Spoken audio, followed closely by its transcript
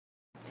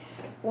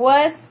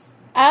What's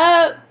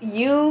up,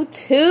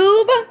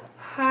 YouTube?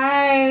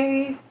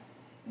 Hi.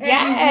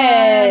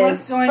 Yes.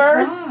 What's going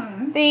first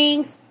on?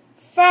 things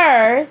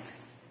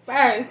first.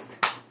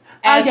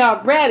 Are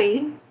y'all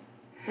ready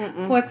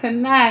for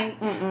tonight?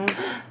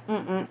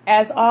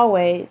 As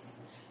always,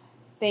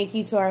 thank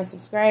you to our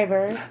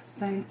subscribers.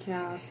 Thank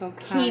y'all so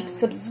kind. Keep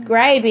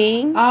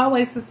subscribing.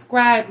 Always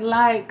subscribe,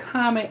 like,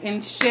 comment,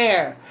 and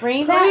share.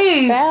 Ring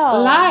Please that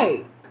bell.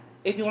 like.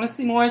 If you want to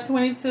see more of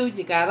 22,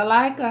 you gotta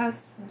like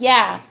us.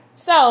 Yeah.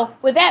 So,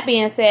 with that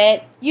being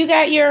said, you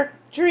got your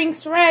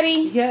drinks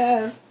ready.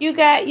 Yes. You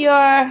got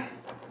your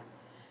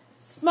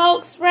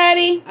smokes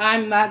ready.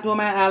 I'm not doing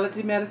my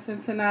allergy medicine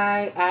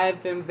tonight.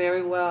 I've been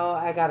very well.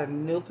 I got a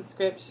new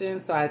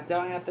prescription, so I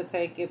don't have to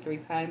take it 3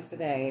 times a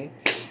day.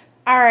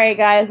 All right,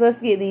 guys,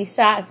 let's get these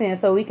shots in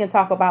so we can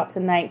talk about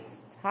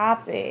tonight's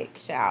topic,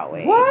 shall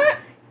we? What?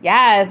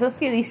 Yes, let's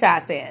get these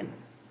shots in.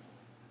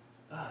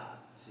 Oh,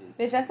 jeez.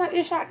 Bitch, that's not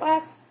your shot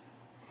glass.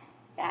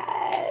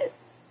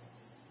 Yes.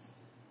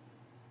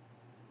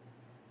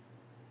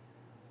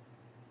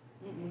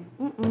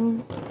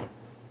 Mm-mm.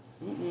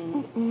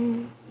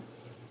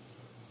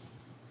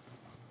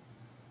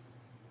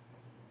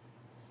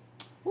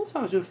 Who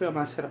told you to fill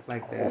my shit up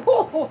like that?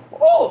 Ooh, ooh,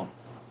 ooh.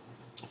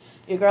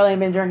 Your girl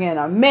ain't been drinking in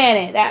a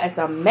minute. That is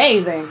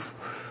amazing.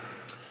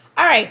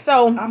 All right,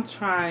 so I'm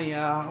trying,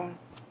 y'all.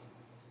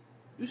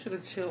 You should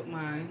have chilled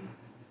mine.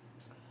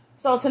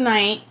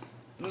 tonight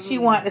she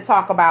wanted to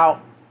talk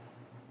about,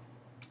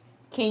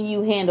 can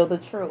you handle the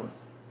truth?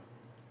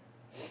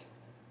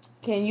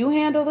 Can you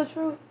handle the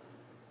truth?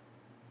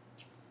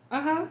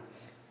 Uh-huh.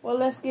 Well,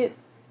 let's get it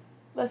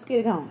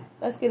going.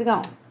 Let's get it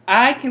going.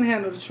 I can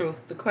handle the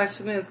truth. The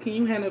question is, can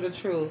you handle the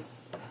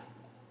truth?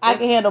 I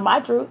can handle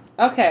my truth.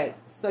 Okay,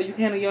 so you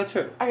can handle your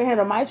truth. I can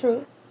handle my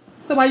truth.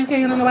 So why you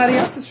can't handle nobody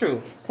else's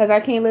truth? Because I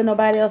can't live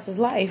nobody else's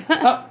life.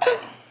 Oh.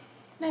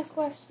 Next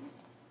question.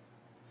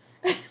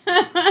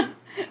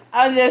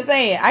 I'm just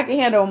saying, I can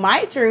handle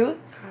my truth.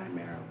 Hi,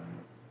 Marilyn.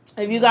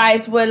 If you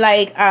guys would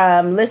like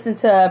listen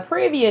to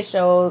previous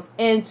shows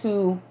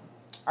into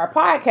our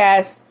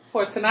podcast.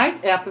 For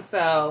tonight's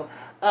episode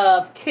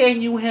of Can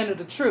You Handle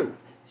the Truth?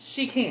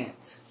 She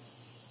can't.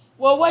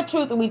 Well, what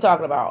truth are we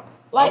talking about?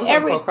 Like We're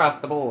gonna go across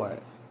the board.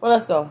 Well,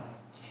 let's go.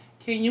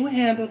 Can you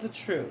handle the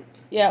truth?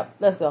 Yep,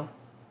 let's go.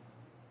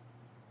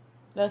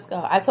 Let's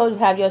go. I told you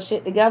to have your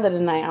shit together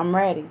tonight. I'm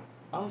ready.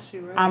 Oh, she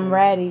ready. I'm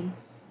ready.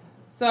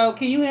 So,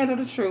 can you handle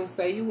the truth?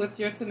 Say you with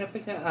your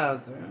significant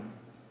other,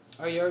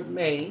 or your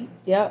mate,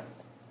 Yep.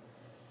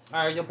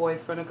 or your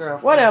boyfriend or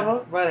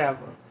girlfriend. Whatever.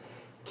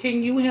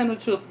 Can you handle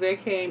the truth if they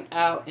came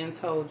out and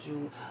told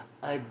you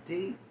a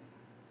deep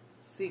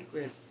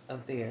secret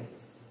of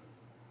theirs?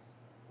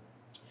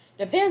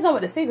 Depends on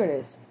what the secret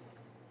is.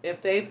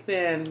 If they've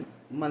been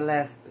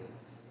molested,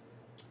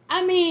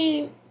 I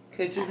mean,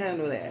 could you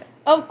handle that?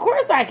 of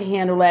course I can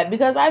handle that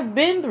because I've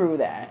been through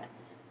that.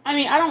 I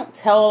mean, I don't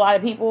tell a lot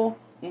of people,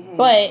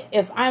 but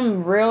if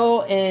I'm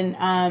real and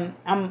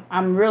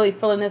I'm really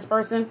feeling this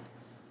person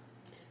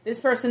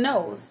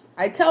knows.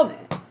 I tell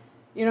them.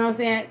 You know what I'm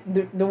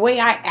saying? The way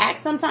I act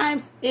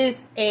sometimes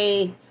is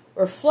a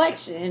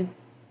reflection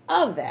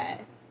of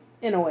that,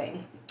 in a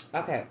way.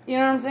 Okay. You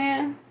know what I'm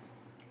saying?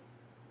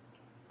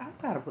 I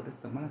gotta put this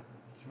in my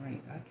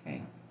drink. I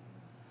can't.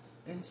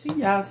 And she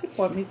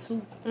poured me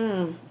too.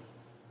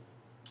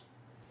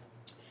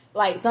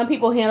 Like, some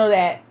people handle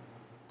that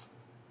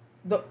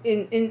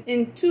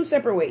in 2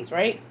 separate ways,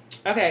 right?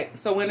 Okay,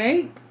 so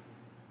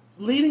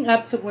leading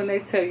up to when they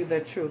tell you the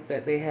truth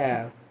that they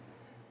have,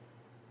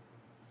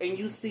 and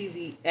you see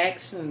the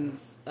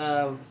actions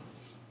of,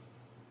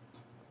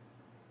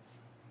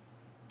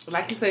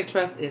 like you say,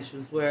 trust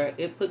issues, where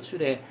it puts you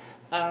there.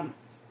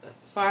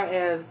 Far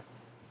as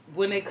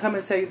when they come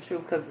and tell you the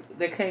truth, because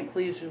they can't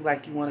please you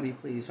like you want to be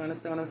pleased. You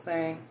understand what I'm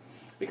saying?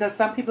 Because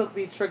some people can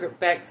be triggered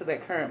back to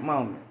that current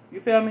moment. You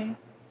feel me?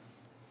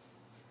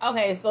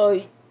 Okay,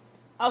 so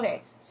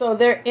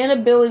their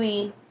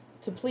inability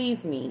to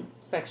please me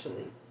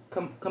Sexually.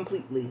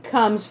 Completely.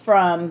 comes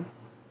from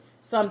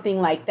something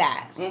like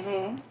that.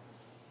 Mm-hmm.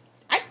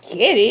 I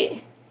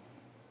get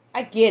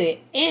it.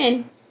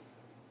 And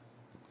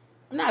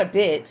I'm not a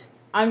bitch.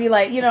 I'll be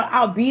like,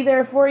 I'll be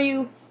there for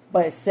you,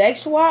 but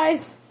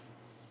sex-wise,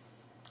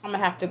 I'm going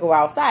to have to go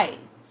outside.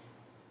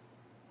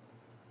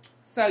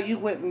 So you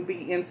wouldn't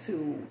be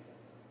into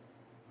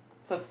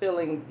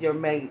fulfilling your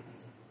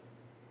mates?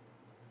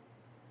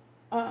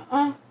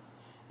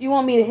 You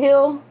want me to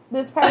heal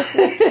this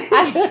person? You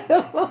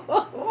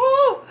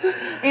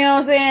know what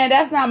I'm saying?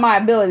 That's not my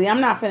ability.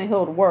 I'm not finna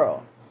heal the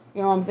world.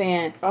 You know what I'm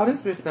saying? Oh,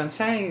 this bitch done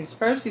changed.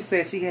 First she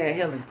said she had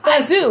healing.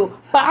 I do.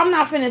 But I'm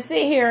not finna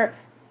sit here,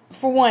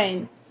 for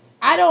one,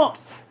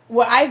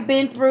 what I've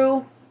been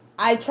through,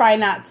 I try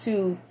not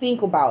to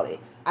think about it.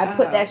 I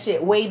put that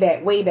shit way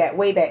back.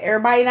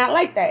 Everybody not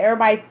like that.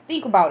 Everybody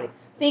think about it.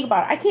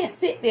 I can't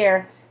sit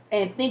there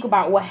and think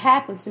about what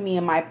happened to me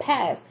in my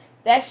past.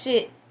 That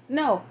shit,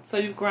 no. So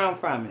you've grown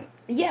from it.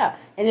 Yeah.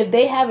 And if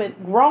they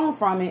haven't grown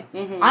from it,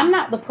 I'm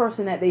not the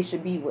person that they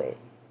should be with.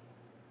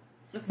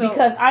 So,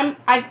 because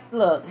I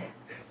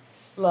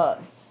look.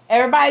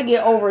 Everybody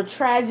get over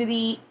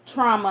tragedy,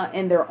 trauma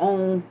in their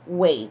own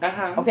way.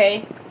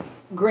 Okay?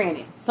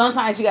 Granted,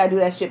 sometimes you gotta do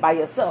that shit by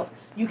yourself.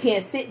 You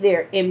can't sit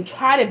there and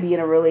try to be in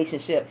a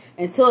relationship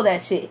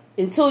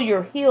until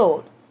you're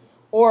healed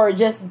or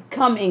just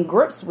come in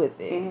grips with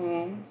it.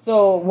 Mm-hmm.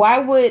 So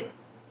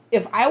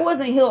if I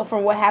wasn't healed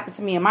from what happened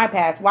to me in my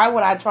past, why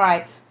would I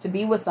try to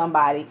be with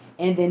somebody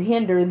and then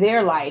hinder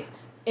their life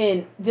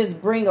and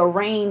just bring a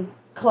rain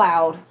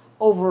cloud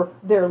over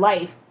their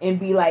life and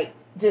be like,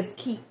 just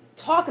keep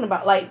talking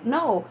about, like,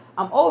 no,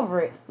 I'm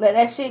over it. Let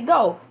that shit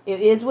go.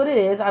 It is what it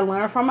is. I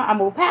learned from it. I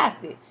moved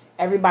past it.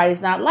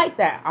 Everybody's not like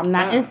that. I'm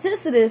not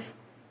insensitive.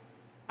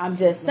 I'm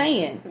just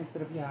saying.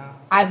 Y'all.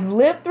 I've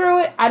lived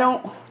through it. I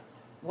don't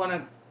want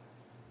to.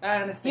 I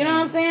understand. You know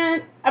what I'm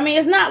saying? I mean,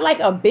 it's not like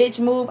a bitch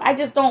move. I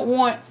just don't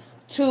want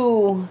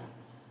to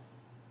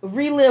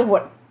relive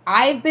what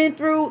I've been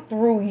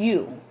through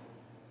you.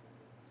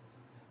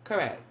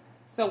 Correct.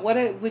 So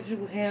would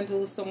you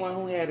handle someone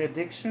who had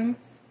addictions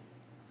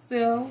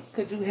still?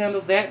 Could you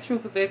handle that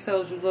truth if they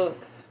told you, look,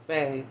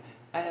 babe,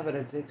 I have an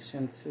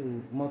addiction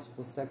to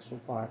multiple sexual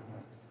partners.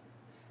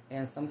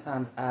 And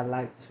sometimes I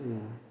like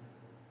to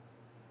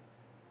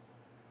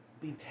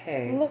be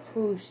pegged. Look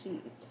who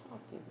she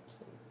talking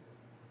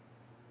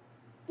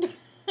to.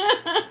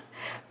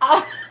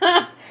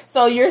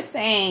 So you're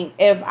saying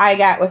if I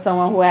got with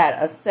someone who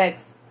had a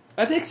sex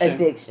addiction.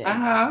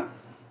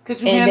 Could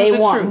you and handle they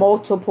the want truth?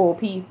 multiple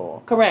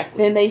people. Correct.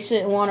 Then they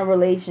shouldn't want a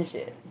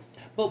relationship.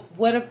 But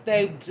what if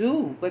they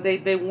do? But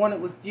they want it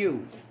with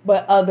you.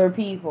 But other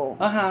people.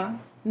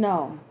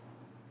 No.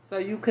 So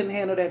you couldn't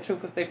handle that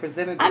truth if they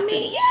presented it I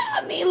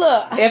mean,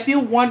 look. If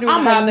you wonder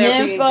I'm how a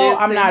they're being distant,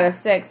 I'm not a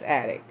sex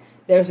addict.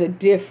 There's a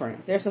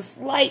difference. There's a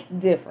slight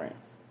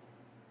difference.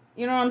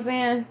 You know what I'm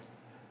saying?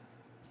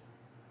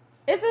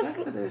 It's a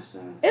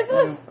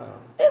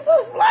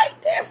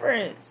slight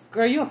difference.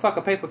 Girl, you a fuck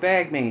a paper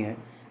bag man.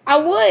 I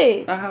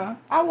would.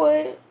 I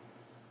would.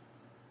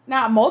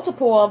 Not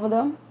multiple of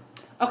them.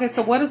 Okay,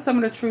 so what are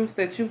some of the truths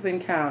that you've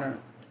encountered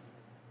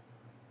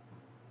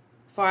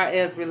far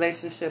as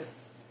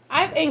relationships?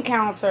 I've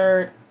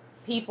encountered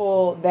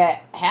people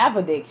that have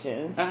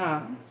addictions.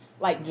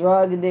 Like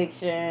drug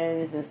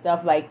addictions and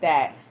stuff like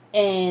that.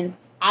 And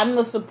I'm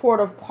a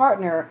supportive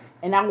partner,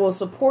 and I will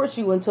support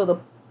you until the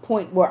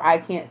point where I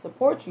can't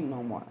support you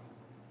no more.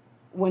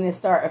 When it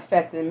start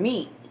affecting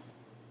me.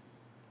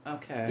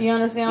 Okay. You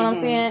understand what I'm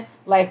saying?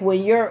 Like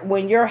when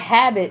your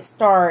habits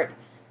start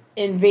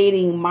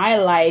invading my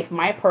life,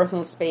 my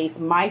personal space,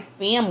 my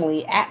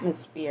family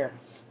atmosphere,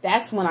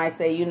 that's when I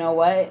say, you know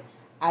what?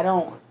 I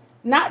don't.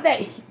 Not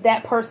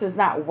that person's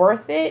not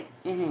worth it.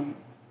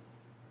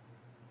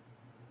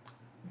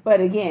 But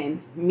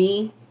again,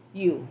 me,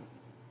 you.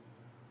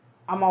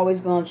 I'm always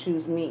gonna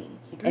choose me.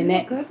 Girl, and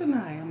you're good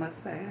tonight, I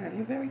must say.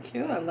 You're very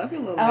cute. I love your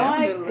little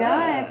lavender look. Oh my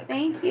God,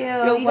 thank you.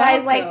 You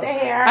guys like the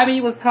hair. I mean,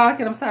 you was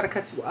talking. I'm sorry to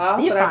cut you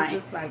off, you're but fine. I was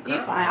just like, girl.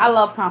 You're fine. I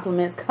love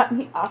compliments. Cut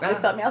me off.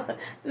 Tell me.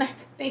 No,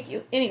 thank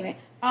you. Anyway,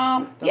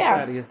 Don't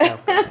try to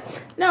yourself.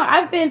 No,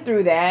 I've been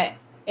through that,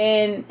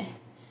 and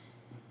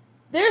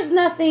there's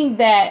nothing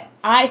that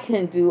I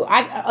can do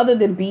other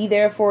than be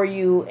there for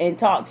you and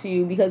talk to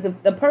you, because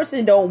if the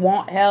person don't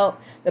want help,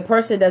 the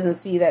person doesn't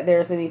see that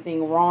there's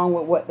anything wrong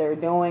with what they're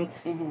doing,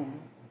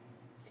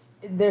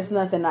 there's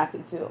nothing I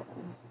can do.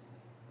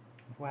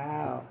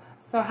 Wow.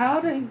 So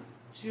how did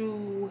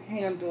you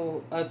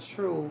handle a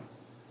truth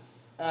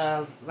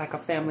of like a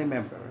family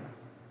member?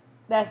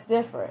 That's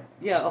different.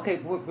 Yeah, okay,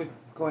 we're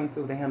going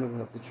through the handling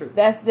of the truth.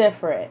 That's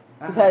different.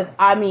 Because,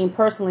 I mean,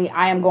 personally,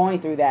 I am going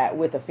through that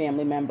with a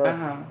family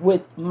member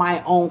with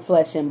my own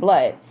flesh and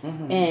blood.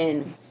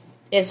 And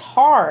it's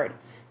hard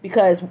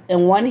because,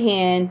 in one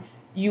hand,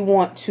 you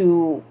want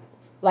to,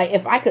 like,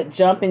 if I could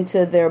jump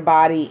into their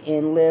body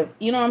and live,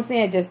 you know what I'm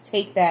saying? Just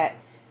take that,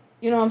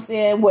 you know what I'm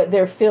saying? What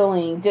they're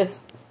feeling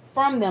just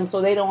from them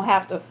so they don't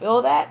have to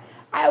feel that,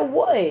 I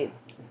would.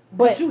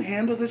 But could you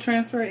handle the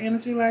transfer of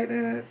energy like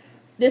that?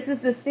 This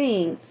is the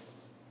thing.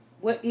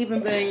 What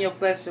even being your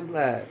flesh and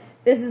blood?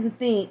 This is the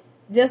thing.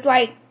 Just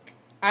like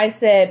I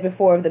said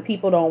before, if the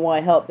people don't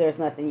want help, there's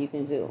nothing you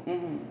can do.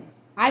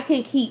 I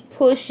can keep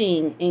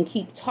pushing and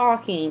keep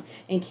talking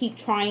and keep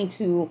trying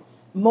to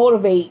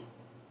motivate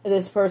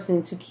this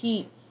person to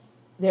keep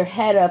their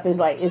head up. Is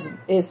like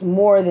it's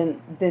more than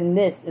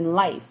this in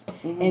life.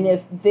 And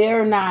if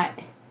they're not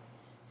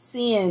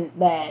seeing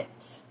that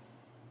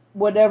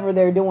whatever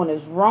they're doing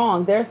is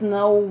wrong, there's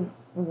no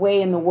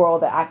way in the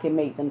world that I can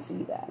make them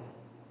see that.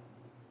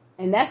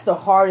 And that's the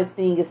hardest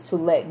thing, is to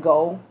let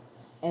go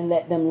and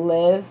let them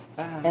live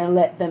and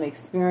let them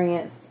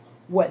experience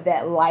what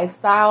that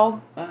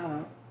lifestyle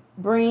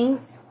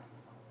brings.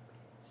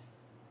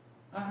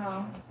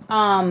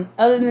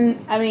 Other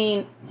than, I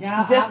mean,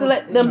 just to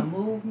let them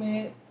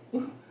movement.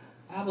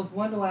 I was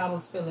wondering why I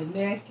was feeling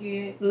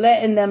naked.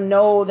 Letting them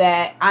know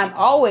that I'm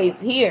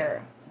always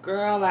here.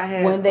 Girl, I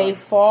had when they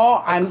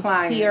fall, I'm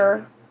client.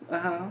 Here.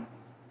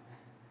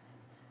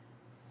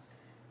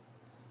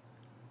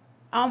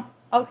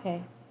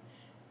 Okay.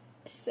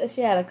 She said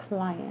she had a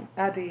client.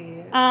 I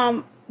did.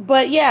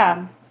 But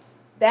yeah,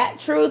 that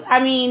truth.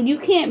 I mean, you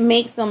can't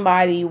make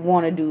somebody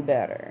want to do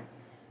better.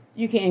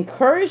 You can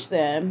encourage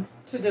them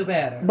to do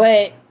better.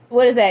 But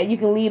what is that? You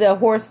can lead a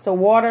horse to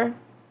water,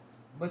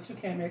 but you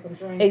can't make them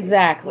drink.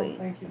 Exactly. Well,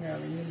 thank you, Marilyn.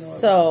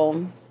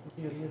 So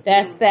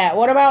that's that.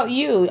 What about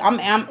you?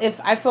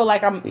 If I feel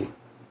like I'm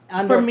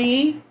under for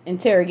me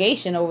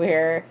interrogation over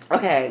here.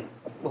 Okay.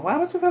 Well, why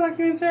would you feel like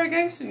you're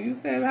interrogation? You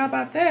said, how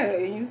about that?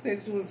 And you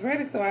said you was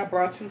ready, so I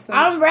brought you some.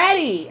 I'm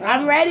ready. Oh.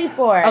 I'm ready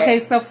for it. Okay,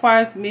 so far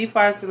as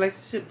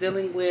relationship,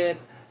 dealing with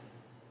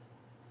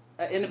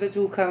an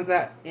individual who comes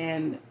out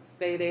and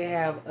say they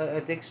have an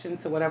addiction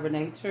to whatever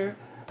nature,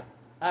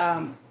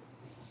 I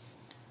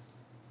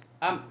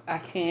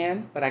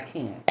can, but I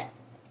can't.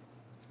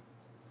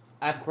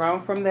 I've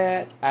grown from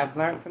that. I've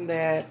learned from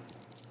that.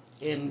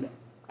 And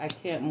I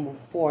can't move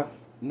forth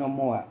no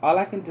more. All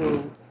I can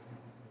do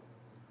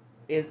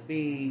is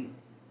be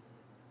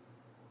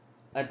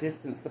a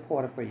distant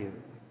supporter for you.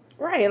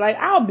 Right, like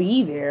I'll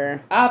be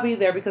there. I'll be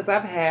there because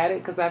I've had it.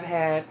 Because I've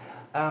had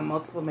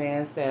multiple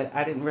men that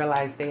I didn't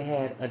realize they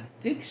had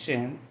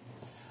addiction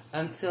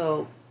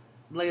until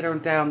later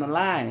down the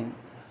line.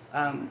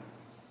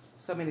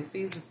 So many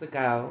seasons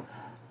ago,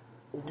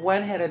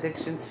 one had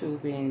addiction to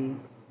being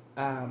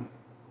a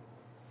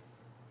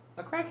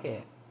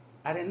crackhead.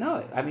 I didn't know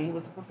it. I mean, he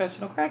was a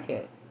professional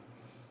crackhead.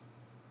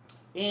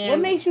 And what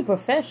makes you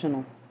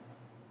professional?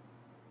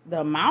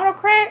 The amount of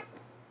crack?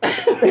 I mean,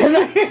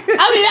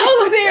 that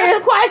was a serious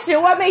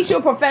question. What makes you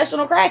a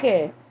professional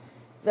crackhead?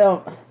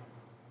 The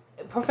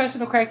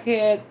professional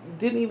crackhead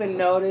didn't even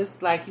notice.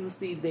 Like, you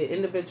see the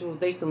individual,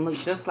 they can look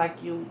just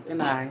like you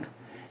and I.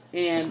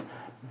 And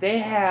they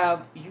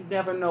have, you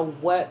never know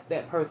what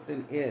that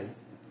person is.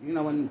 You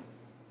know, when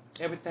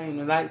everything,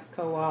 the lights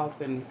go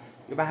off and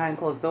you're behind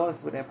closed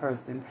doors with that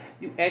person,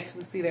 you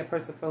actually see that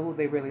person for who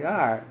they really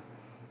are.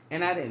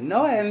 And I didn't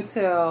know it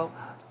until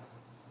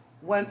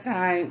one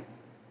time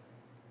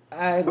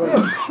I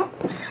was...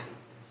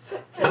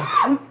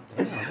 honey,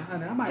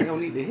 I might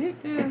don't need to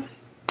hit this.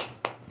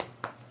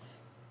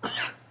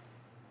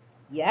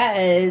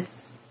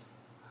 Yes.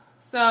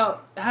 So,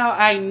 how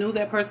I knew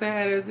that person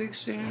had an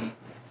addiction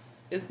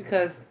is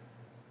because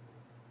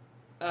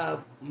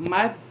of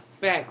my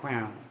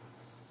background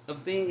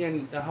of being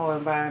in the whole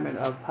environment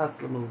of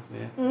hustler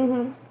movement.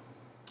 Mm-hmm.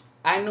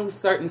 I knew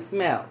certain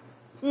smells.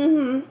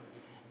 Mm-hmm.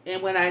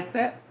 And when I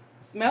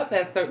smelled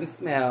that certain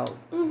smell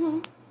mm-hmm.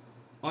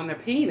 on their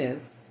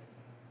penis,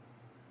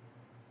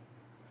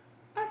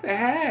 I said,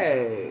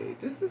 hey,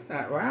 this is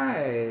not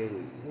right.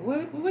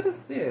 What is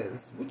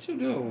this? What you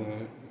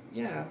doing?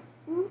 Yeah.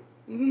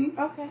 Mm-hmm.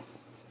 Okay.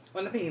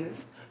 On the penis.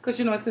 Because,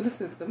 you know, it's in the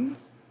system.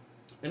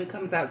 And it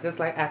comes out just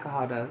like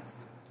alcohol does.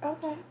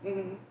 Okay.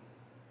 Mm-hmm.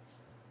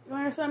 You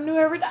learn something new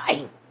every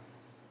day.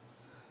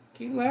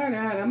 Keep learning,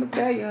 honey. I'm going to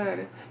tell you,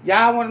 honey.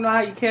 Y'all want to know how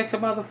you catch a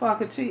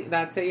motherfucker cheating?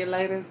 I'll tell you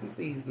later in some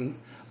seasons.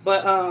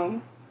 But,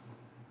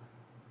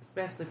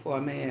 especially for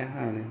a man,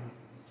 honey.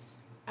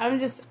 I'm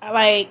just,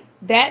 like,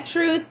 that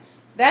truth,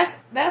 that's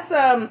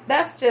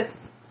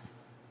just,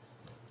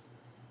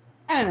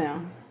 I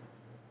don't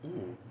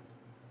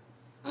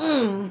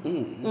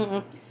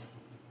know.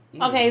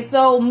 Okay,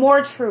 so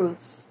more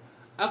truths.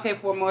 Okay,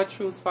 for more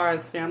truths as far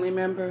as family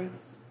members.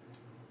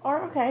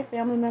 Or, okay,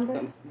 family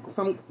members.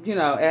 From, you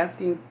know,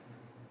 asking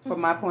from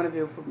my point of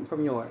view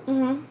from yours.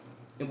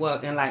 Mm-hmm. Well,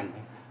 enlighten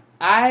me.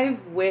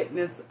 I've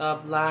witnessed a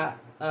lot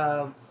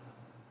of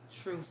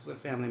truths with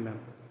family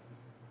members.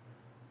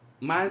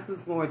 Mine's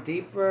is more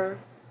deeper,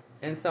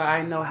 and so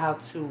I know how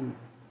to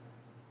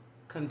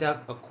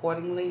conduct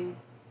accordingly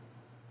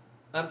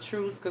of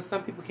truths, because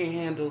some people can't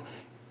handle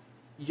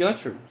your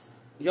truths.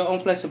 Your own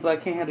flesh and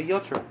blood can't handle your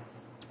truths.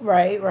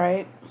 Right,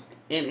 right.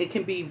 And it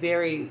can be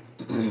very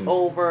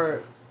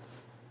overcoming,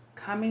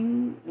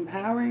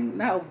 empowering,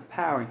 not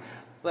overpowering,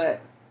 but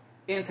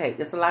intake.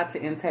 There's a lot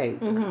to intake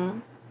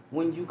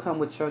when you come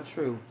with your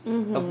truths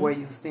of where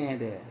you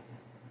stand at.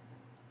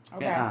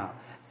 Okay. Yeah.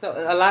 So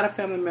a lot of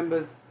family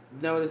members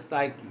notice,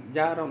 like,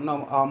 y'all don't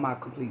know all my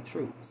complete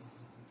truths.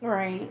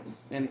 Right.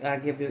 And I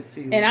give it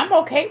to you. And I'm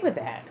okay with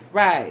that.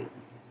 Right.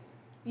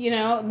 You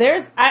know,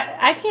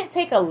 I can't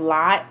take a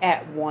lot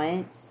at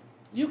once.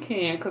 You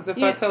can, because if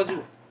I told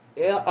you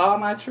all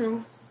my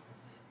truths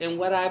and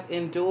what I've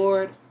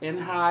endured and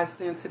how I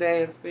stand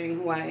today as being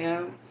who I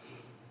am,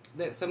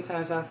 that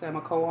sometimes y'all say I'm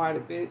a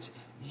cold-hearted bitch,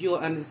 you'll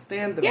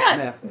understand the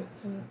method.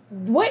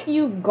 What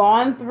you've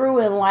gone through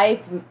in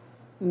life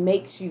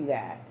makes you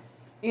that.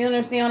 You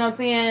understand what I'm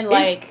saying?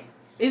 Like,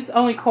 it's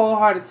only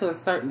cold-hearted to a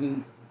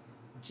certain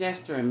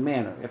gesture and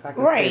manner, if I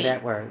can say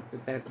that word.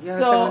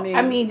 So,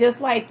 I mean,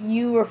 just like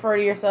you refer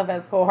to yourself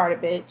as cold-hearted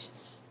bitch,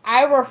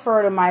 I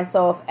refer to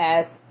myself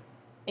as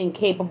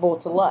incapable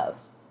to love.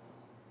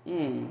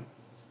 And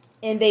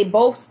they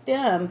both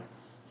stem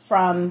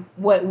from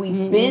what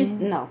we've been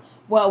through.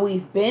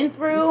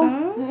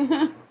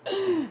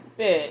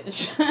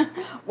 Bitch.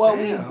 What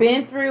we've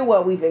been through,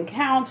 what we've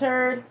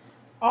encountered,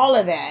 all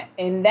of that.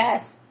 And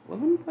that's,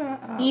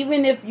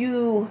 even if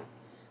you,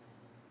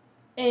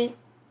 and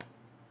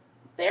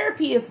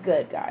Therapy is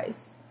good,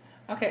 guys.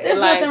 Okay.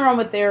 There's nothing wrong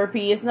with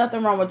therapy. It's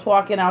nothing wrong with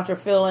talking out your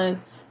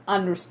feelings,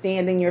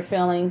 understanding your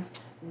feelings.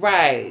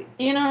 Right.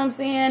 You know what I'm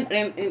saying?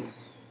 And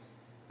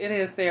it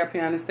is therapy,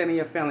 understanding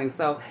your feelings.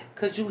 So,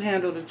 could you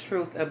handle the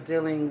truth of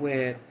dealing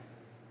with,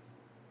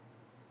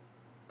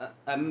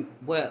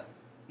 well,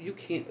 you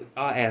can't,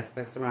 all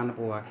aspects around the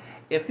board.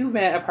 If you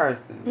met a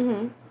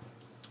person,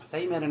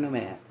 say you met a new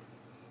man,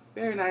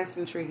 very nice,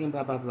 intriguing,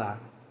 blah, blah, blah.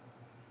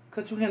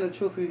 Could you handle the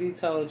truth if he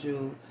told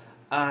you,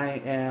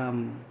 I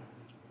am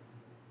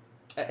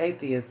an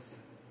atheist?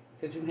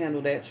 Could you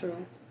handle that truth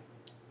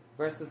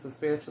versus the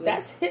spiritualist?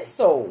 That's his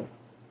soul.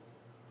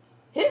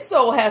 His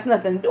soul has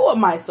nothing to do with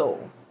my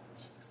soul.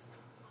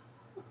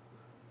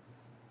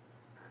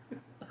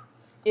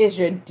 Is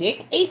your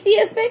dick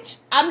atheist, bitch?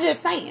 I'm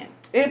just saying.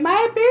 It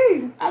might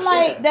be. I'm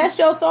like, that's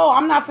your soul.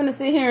 I'm not finna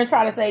sit here and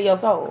try to say your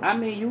soul. I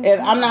mean, If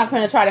I'm not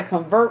finna try to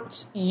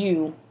convert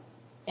you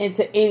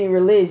into any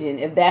religion.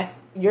 If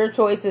that's your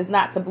choice is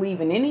not to believe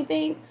in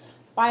anything,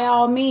 by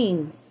all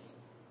means,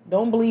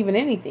 don't believe in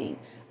anything.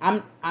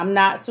 I'm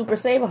not Super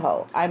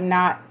Saberho. I'm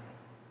not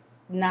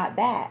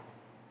that.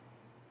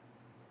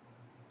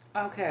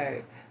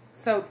 Okay.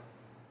 So,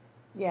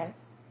 Yes.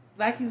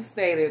 like you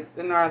stated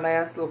in our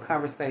last little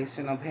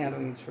conversation of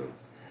handling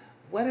truths,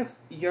 what if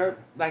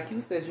like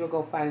you said, you'll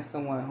go find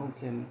someone who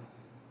can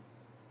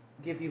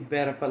give you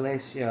better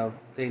fellatio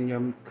than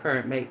your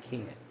current mate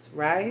can,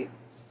 right?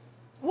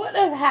 What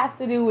does it have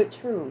to do with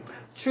truth?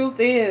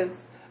 Truth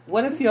is,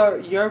 what if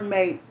your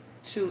mate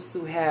choose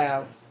to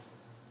have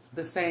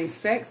the same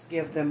sex,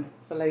 give them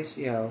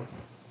fellatio,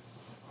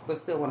 but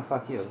still want to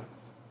fuck you?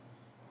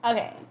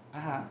 Okay.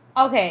 Uh-huh.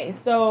 Okay,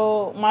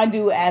 so my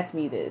dude asked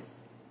me this.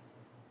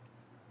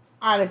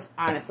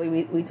 Honestly,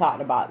 we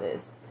talked about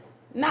this.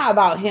 Not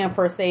about him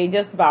per se,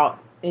 just about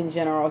in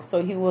general.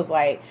 So he was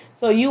like,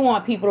 so you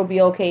want people to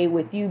be okay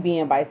with you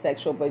being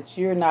bisexual, but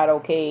you're not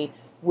okay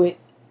with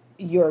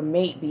your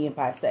mate being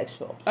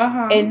bisexual.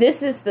 Uh-huh. And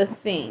this is the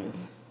thing.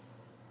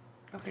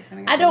 Okay,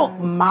 I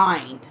don't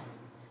mind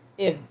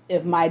if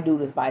my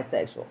dude is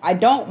bisexual. I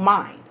don't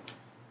mind.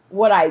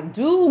 What I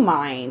do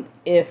mind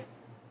if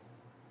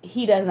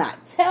he does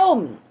not tell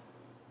me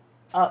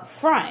up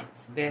front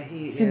that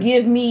he to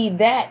give me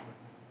that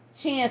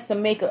chance to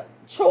make a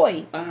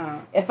choice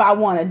if I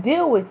want to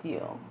deal with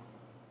you.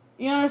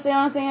 You understand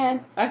what I'm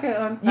saying? I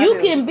can. You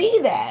can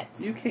be that.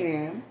 You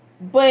can.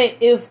 But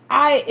if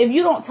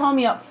you don't tell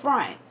me up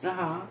front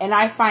and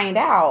I find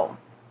out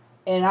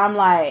and I'm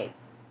like,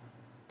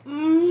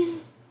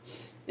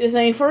 this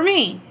ain't for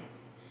me.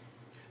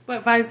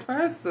 But vice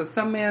versa.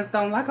 Some men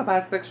don't like a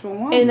bisexual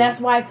woman. And that's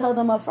why I tell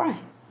them up front.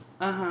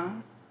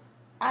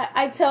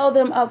 I tell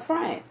them up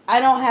front. I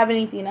don't have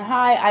anything to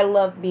hide. I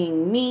love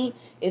being me.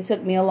 It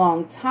took me a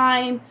long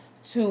time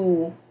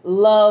to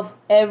love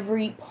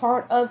every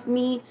part of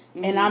me.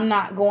 And I'm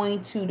not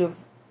going to,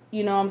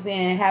 you know what I'm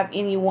saying, have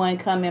anyone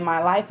come in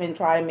my life and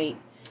try to make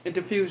it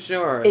diffuse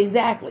yours.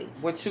 Exactly.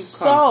 What you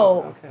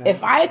So,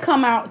 if I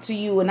come out to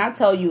you and I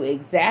tell you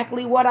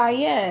exactly what I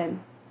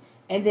am,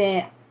 and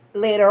then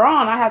later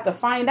on I have to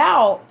find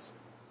out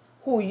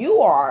who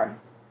you are,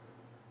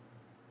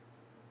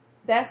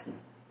 that's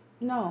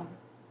no.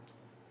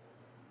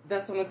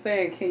 That's what I'm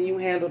saying. Can you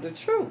handle the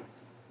truth?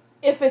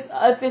 If it's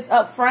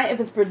up front, if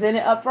it's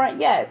presented up front,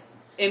 yes.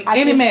 In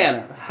any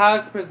manner, how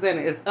it's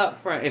presented is up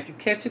front. If you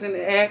catch it in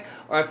the act,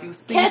 or if you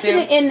see catching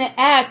it in the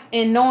act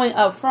and knowing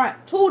up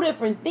front, two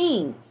different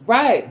things.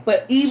 Right,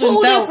 but even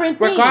two though, different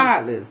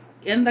regardless,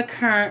 in the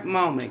current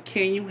moment,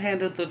 can you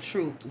handle the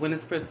truth when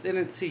it's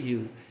presented to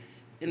you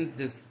in a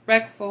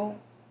respectful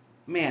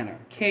manner?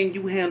 Can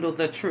you handle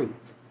the truth?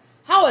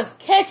 How is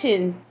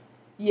catching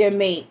your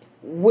mate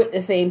with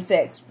the same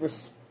sex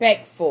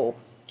respectful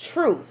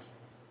truth?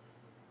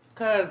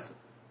 Because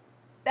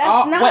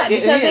that's not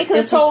because they could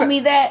have told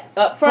me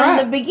that from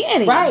the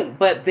beginning, right?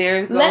 But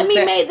let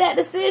me make that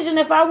decision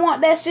if I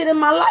want that shit in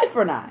my life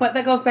or not. But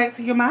that goes back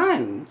to your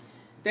mind.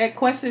 That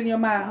question in your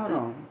mind. Hold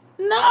on.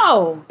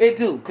 No, it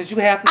do because you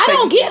have to. I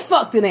don't get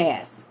fucked in the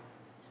ass.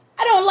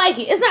 I don't like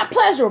it. It's not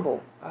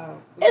pleasurable.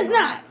 It's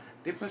not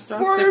different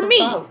strokes, for different me.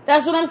 folks.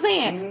 That's what I'm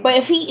saying. But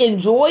if he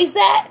enjoys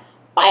that,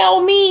 by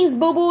all means,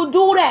 boo boo,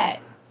 do that.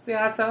 See,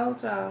 I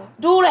told y'all.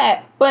 Do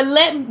that. But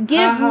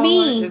give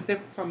me. It's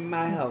different from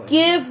my hoe.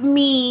 Give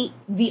me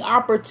the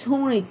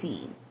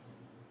opportunity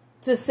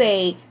to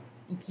say,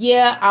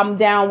 yeah, I'm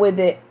down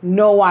with it.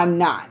 No, I'm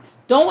not.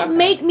 Don't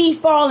make me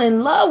fall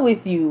in love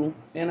with you.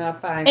 And I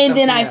find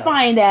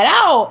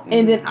that out.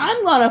 And then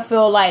I'm going to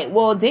feel like,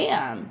 well,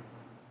 damn.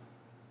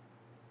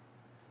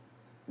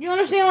 You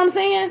understand what I'm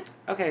saying?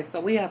 Okay, so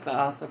we have to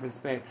also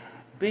respect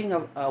being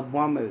a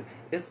woman.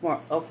 It's more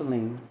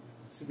opening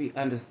to be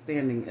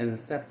understanding and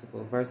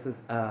acceptable versus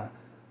a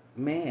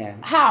man.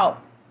 How?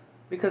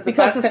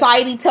 Because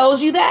society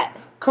tells you that?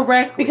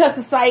 Correct. Because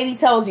society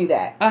tells you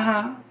that.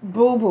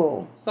 Boo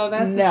boo. So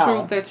that's the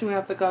truth that you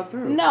have to go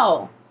through.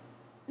 No,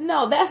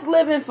 that's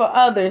living for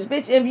others,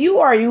 bitch. If you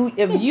are you,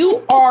 and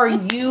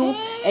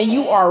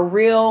you are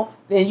real,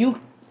 then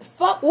you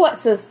fuck what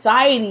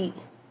society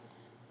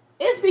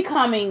it's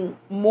becoming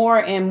more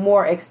and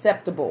more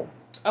acceptable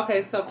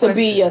Okay, so to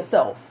be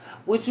yourself.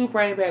 Would you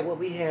bring back what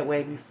we had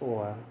way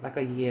before, like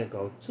a year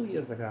ago, 2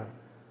 years ago?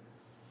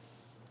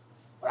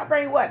 Would I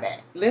bring what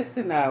back?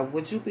 Listen now,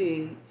 would you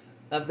be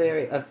a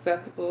very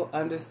acceptable,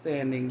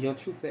 understanding your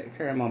truth at the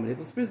current moment? It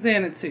was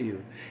presented to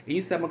you, and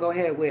you said, I'm going to go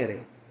ahead with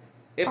it.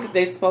 If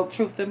they spoke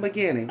truth in the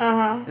beginning,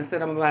 and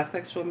said, I'm a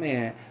bisexual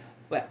man,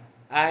 but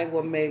I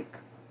will make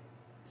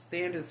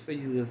standards for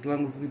you as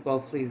long as we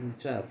both please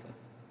each other.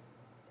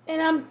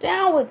 And I'm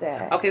down with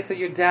that. Okay, so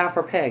you're down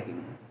for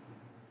pegging.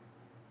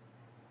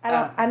 I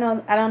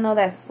don't know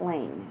that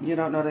slang. You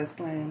don't know that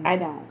slang? I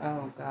don't.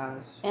 Oh,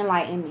 gosh.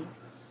 Enlighten me.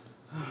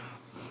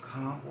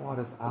 Calm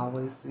waters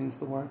always seems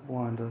to work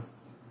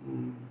wonders.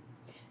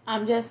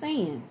 I'm just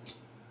saying.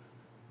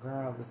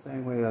 Girl, the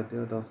same way I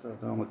dildo start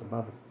going with the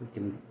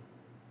motherfucking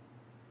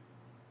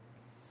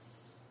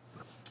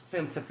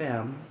femme to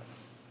femme.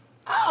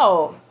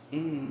 Oh.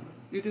 You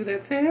do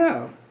that to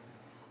him.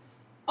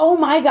 Oh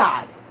my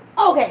God.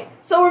 Okay,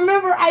 so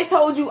remember I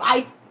told you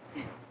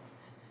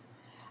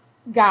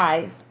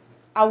guys,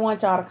 I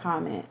want y'all to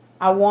comment.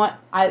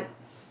 I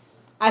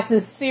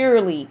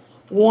sincerely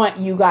want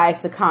you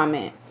guys to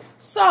comment.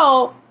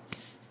 So,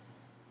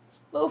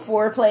 little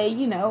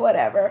foreplay,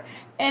 whatever.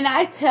 And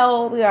I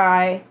tell the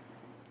guy,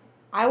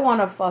 I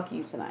want to fuck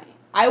you tonight.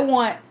 I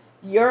want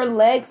your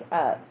legs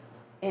up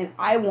and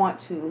I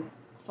want to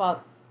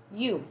fuck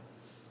you.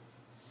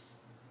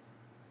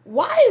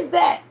 Why is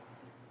that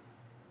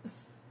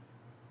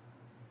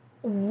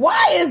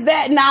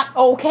not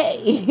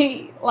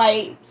okay?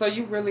 Like, so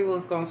you really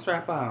was gonna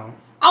strap on?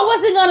 I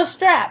wasn't gonna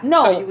strap.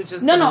 No, so you was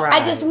just no. ride. I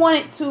just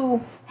wanted to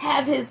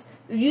have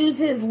use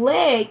his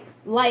leg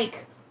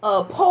like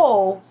a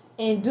pole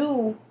and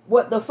do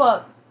what the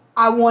fuck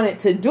I wanted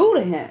to do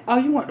to him. Oh,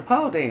 you want the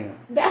pole dance?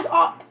 That's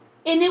all.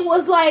 And it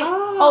was like,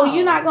 oh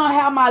you're not gonna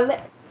have my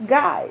leg,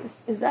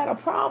 guys. Is that a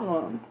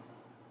problem?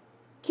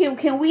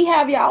 Can we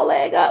have y'all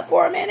leg up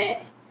for a minute?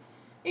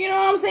 You know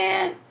what I'm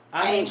saying?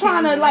 I ain't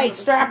trying to like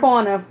strap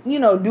on a,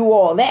 do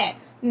all that.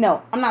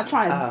 No, I'm not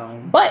trying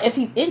to. But if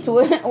he's into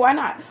it, why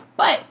not?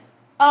 But,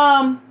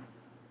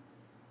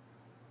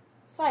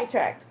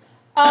 sidetracked.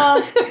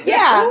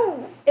 Yeah.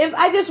 If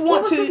I just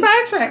want to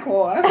sidetrack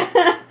on?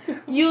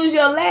 use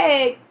your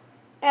leg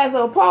as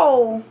a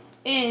pole,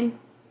 and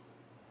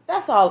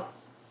that's all.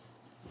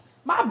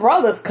 My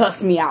brothers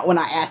cussed me out when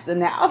I asked them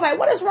that. I was like,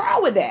 what is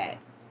wrong with that?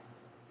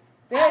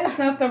 There is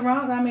nothing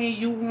wrong. I mean,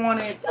 you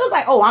wanted... It was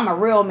like, oh, I'm a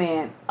real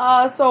man.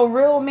 So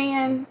real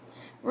men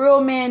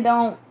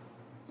don't...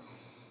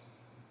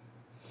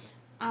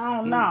 I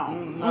don't know.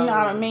 I'm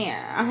not a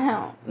man. I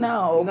don't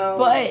know. No.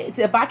 But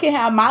if I can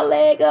have my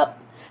leg up,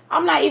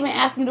 I'm not even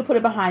asking you to put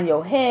it behind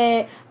your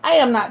head. I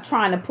am not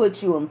trying to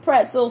put you in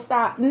pretzel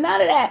stop.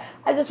 None of that.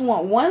 I just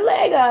want one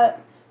leg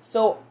up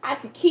so I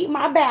can keep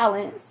my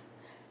balance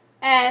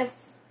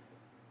as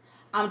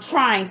I'm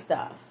trying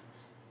stuff.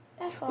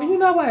 That's all. Well, you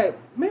know what?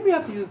 Maybe I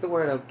have to use the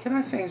word of, can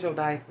I change your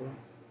diaper?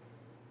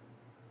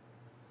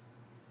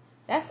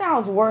 That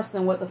sounds worse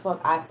than what the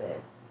fuck I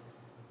said.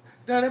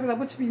 No, they be like,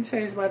 what you mean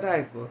change my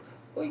diaper?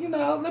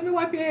 Well, let me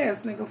wipe your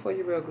ass, nigga, for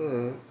you real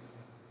good.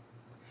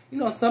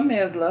 Some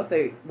men's love,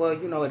 it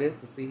is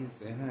the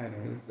season,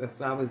 honey. It's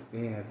always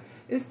been.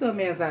 It's still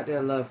men's out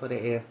there love for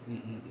their ass to be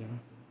eaten.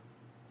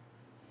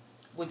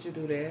 Would you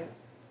do that?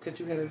 Could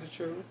you handle the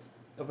truth?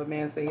 If a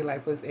man say he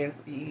like for his ass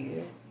to be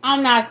eaten?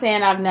 I'm not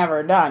saying I've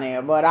never done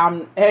it, but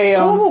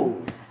enlighten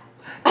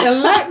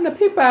the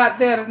people out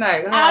there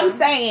tonight. Huh? I'm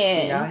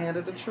saying, y'all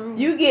handle the truth.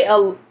 You get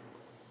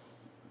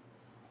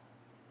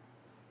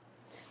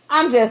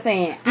I'm just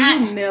saying. Do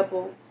you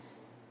nibble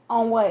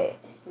on what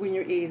when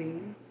you're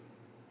eating?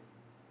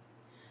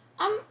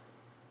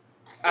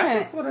 I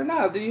just want to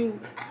know. Do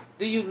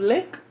you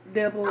lick,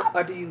 nibble,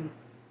 or do you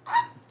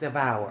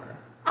devour?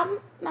 I'm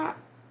not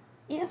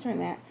answering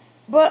that.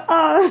 But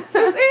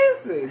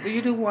it's easy. Do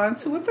you do 1,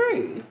 2, or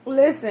 3?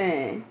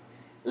 Listen,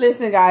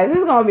 guys. This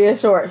is gonna be a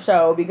short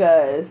show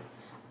because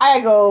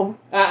I go.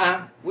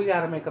 We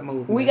gotta make a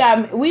move. We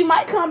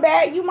might come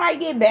back. You might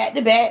get back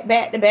to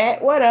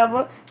back,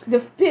 whatever,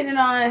 depending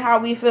on how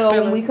we feel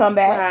when we come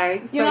back.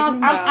 Right.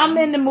 I'm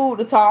in the mood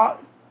to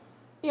talk.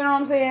 You know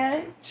what I'm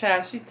saying?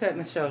 Child, she cutting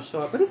the show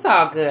short, but it's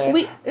all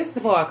good. It's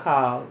for a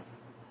cause.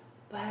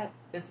 But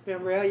it's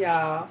been real,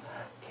 y'all.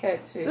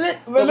 Catch it.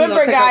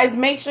 Remember, guys,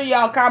 make sure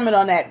y'all comment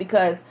on that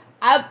because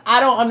I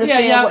don't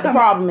understand what the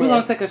problem is. We're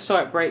going to take a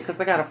short break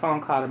because I got a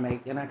phone call to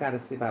make and I got to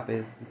see about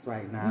business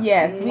right now.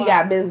 Yes, we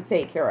got business to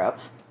take care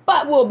of.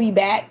 But we'll be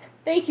back.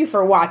 Thank you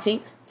for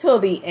watching till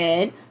the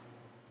end.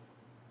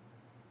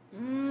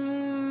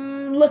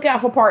 Look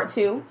out for part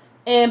 2.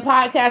 And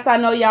podcast, I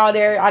know y'all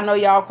there. I know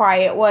y'all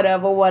quiet.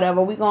 Whatever.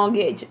 We gonna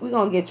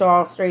get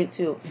y'all straight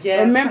to.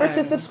 Yes, remember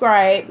to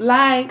subscribe,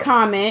 like,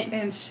 comment,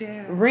 and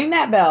share. Ring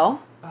that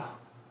bell. Oh,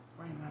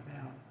 ring my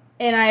bell.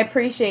 And I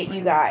appreciate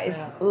you guys.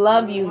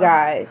 Love you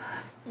guys.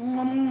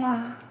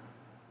 Can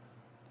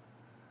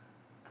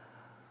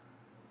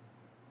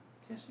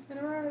she get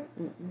it right?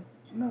 Mm-mm.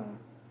 No.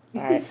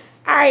 All right.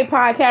 All right,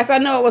 podcast. I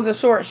know it was a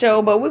short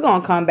show, but we're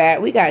going to come back.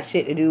 We got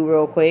shit to do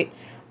real quick.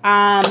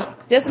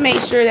 Just make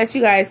sure that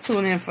you guys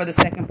tune in for the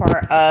second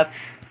part of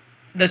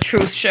the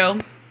Truth Show.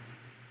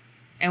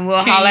 And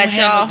we'll holler at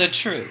y'all the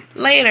truth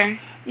later.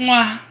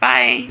 Mwah.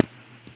 Bye.